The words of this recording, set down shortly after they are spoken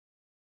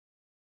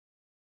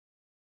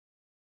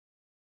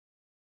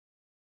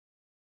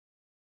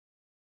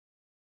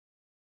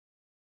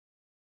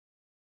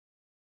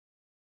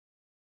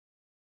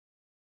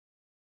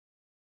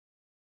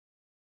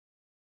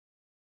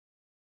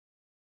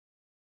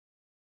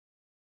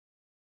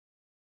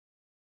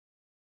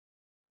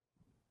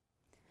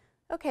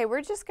Okay,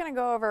 we're just going to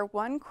go over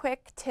one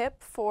quick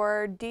tip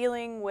for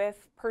dealing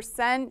with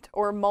percent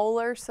or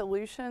molar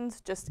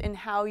solutions, just in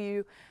how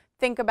you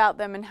think about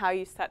them and how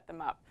you set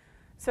them up.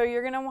 So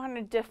you're going to want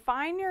to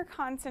define your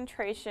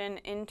concentration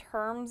in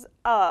terms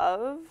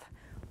of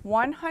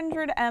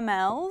 100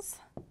 mLs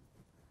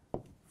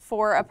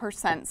for a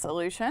percent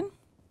solution.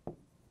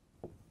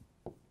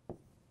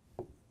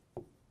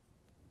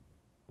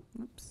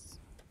 Oops.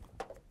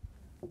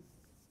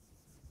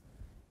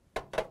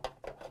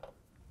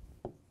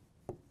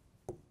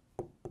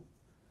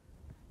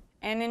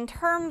 And in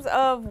terms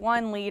of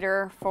 1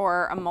 liter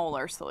for a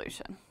molar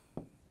solution.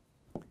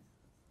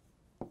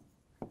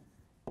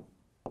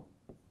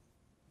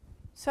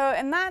 So,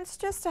 and that's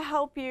just to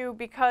help you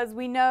because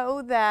we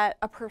know that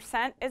a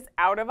percent is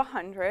out of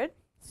 100.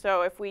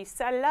 So if we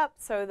set it up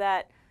so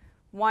that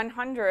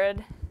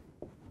 100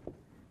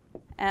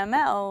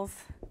 mLs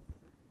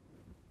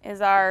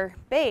is our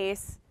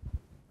base,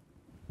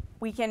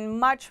 we can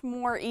much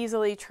more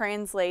easily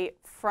translate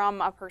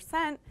from a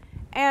percent,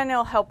 and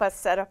it'll help us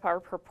set up our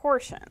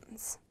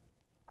proportions.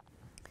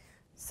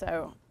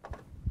 So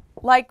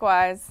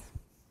likewise,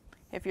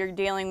 if you're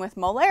dealing with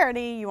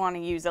molarity, you want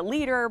to use a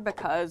liter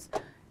because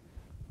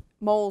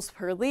moles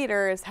per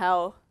liter is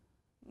how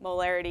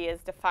molarity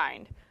is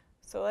defined.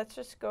 So let's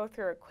just go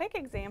through a quick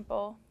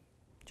example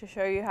to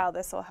show you how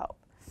this will help.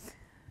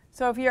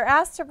 So if you're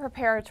asked to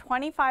prepare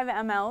 25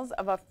 mLs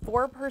of a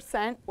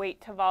 4%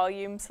 weight to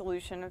volume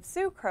solution of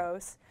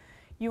sucrose,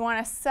 you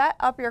want to set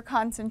up your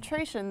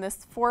concentration,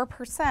 this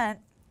 4%,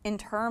 in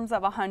terms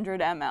of 100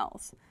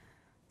 mLs.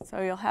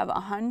 So you'll have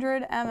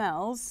 100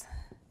 mLs,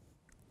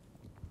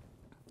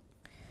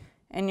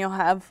 and you'll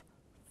have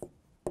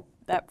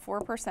that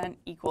 4%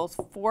 equals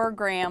 4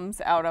 grams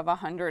out of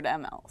 100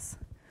 mLs.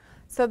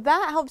 So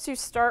that helps you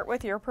start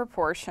with your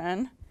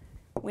proportion.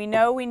 We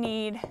know we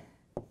need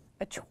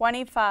a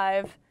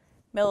 25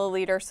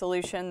 milliliter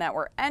solution that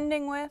we're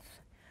ending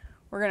with.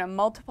 We're going to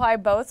multiply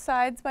both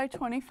sides by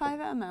 25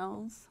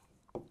 mLs.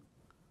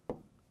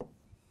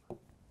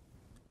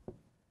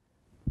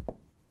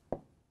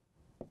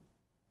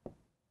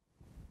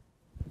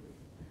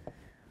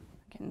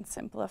 We can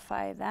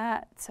simplify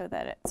that so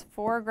that it's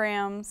 4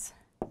 grams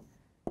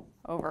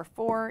over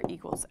 4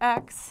 equals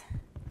x.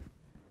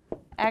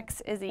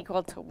 X is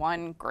equal to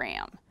 1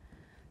 gram.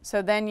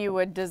 So then you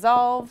would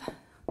dissolve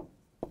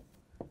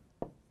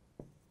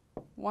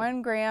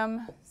 1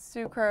 gram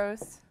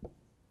sucrose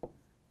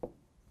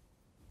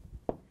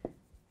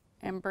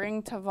and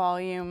bring to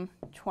volume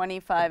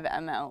 25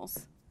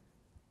 mLs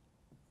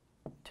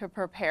to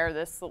prepare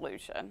this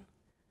solution.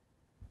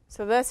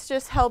 So this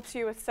just helps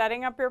you with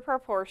setting up your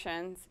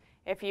proportions.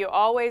 If you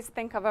always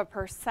think of a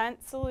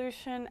percent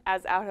solution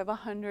as out of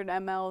 100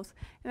 mLs,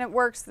 and it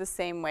works the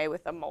same way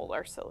with a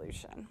molar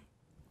solution.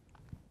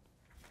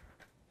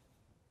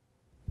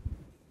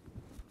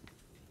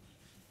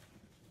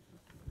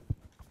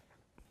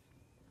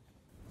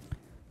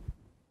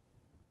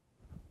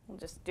 We'll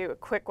just do a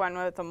quick one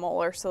with a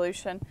molar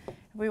solution.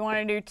 If we want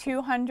to do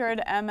 200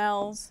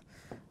 mLs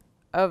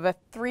of a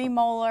 3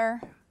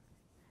 molar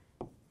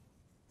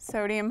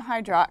sodium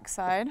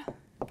hydroxide,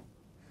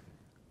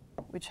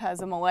 which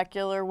has a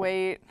molecular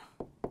weight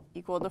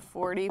equal to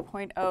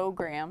 40.0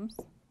 grams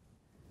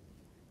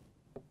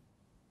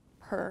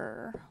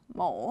per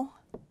mole.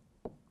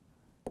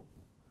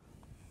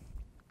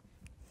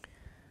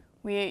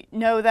 We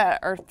know that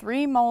our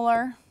 3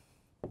 molar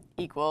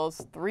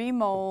equals 3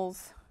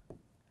 moles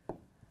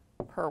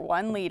per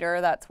 1 liter.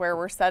 That's where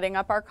we're setting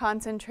up our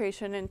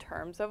concentration in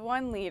terms of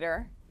 1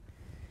 liter.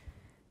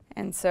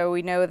 And so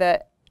we know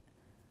that,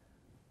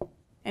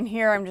 and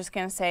here I'm just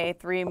going to say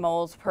 3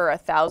 moles per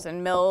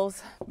 1,000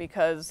 mils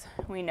because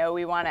we know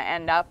we want to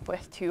end up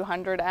with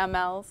 200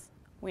 mLs.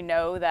 We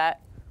know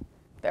that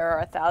there are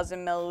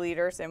 1,000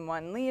 milliliters in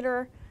 1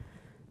 liter,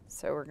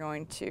 so we're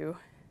going to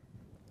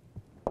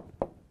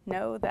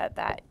know that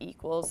that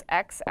equals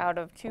x out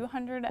of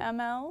 200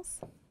 mLs.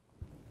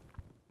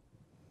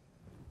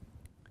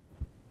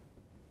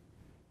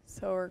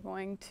 So we're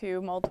going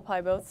to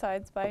multiply both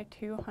sides by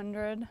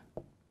 200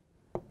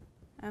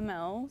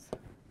 mLs.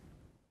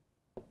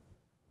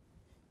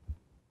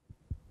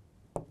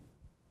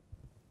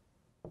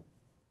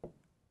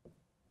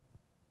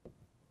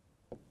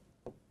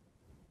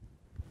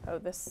 Oh,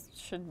 this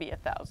should be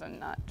 1,000,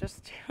 not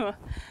just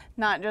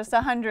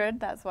 100.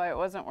 That's why it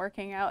wasn't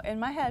working out in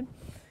my head.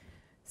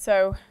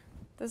 So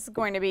this is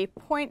going to be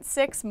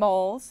 0.6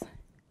 moles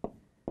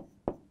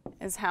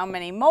is how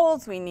many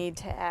moles we need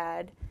to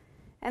add.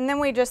 And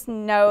then we just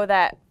know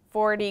that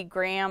 40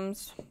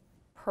 grams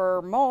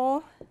per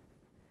mole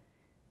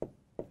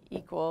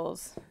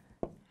equals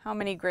how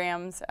many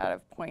grams out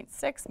of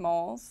 0.6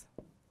 moles.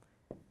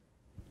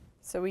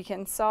 So we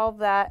can solve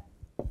that.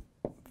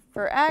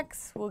 For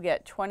x, we'll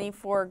get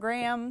 24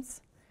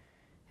 grams.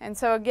 And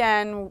so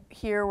again,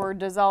 here we're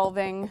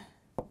dissolving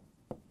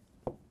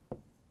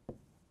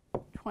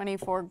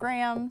 24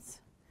 grams,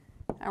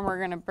 and we're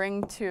going to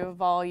bring to a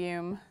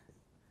volume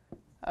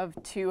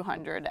of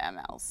 200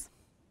 mLs.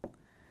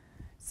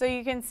 So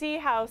you can see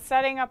how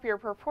setting up your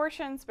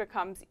proportions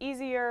becomes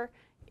easier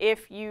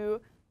if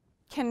you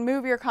can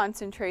move your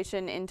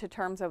concentration into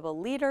terms of a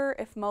liter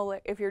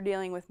if you're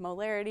dealing with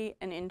molarity,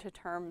 and into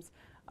terms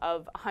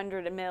of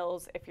 100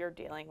 mils if you're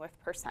dealing with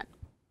percent.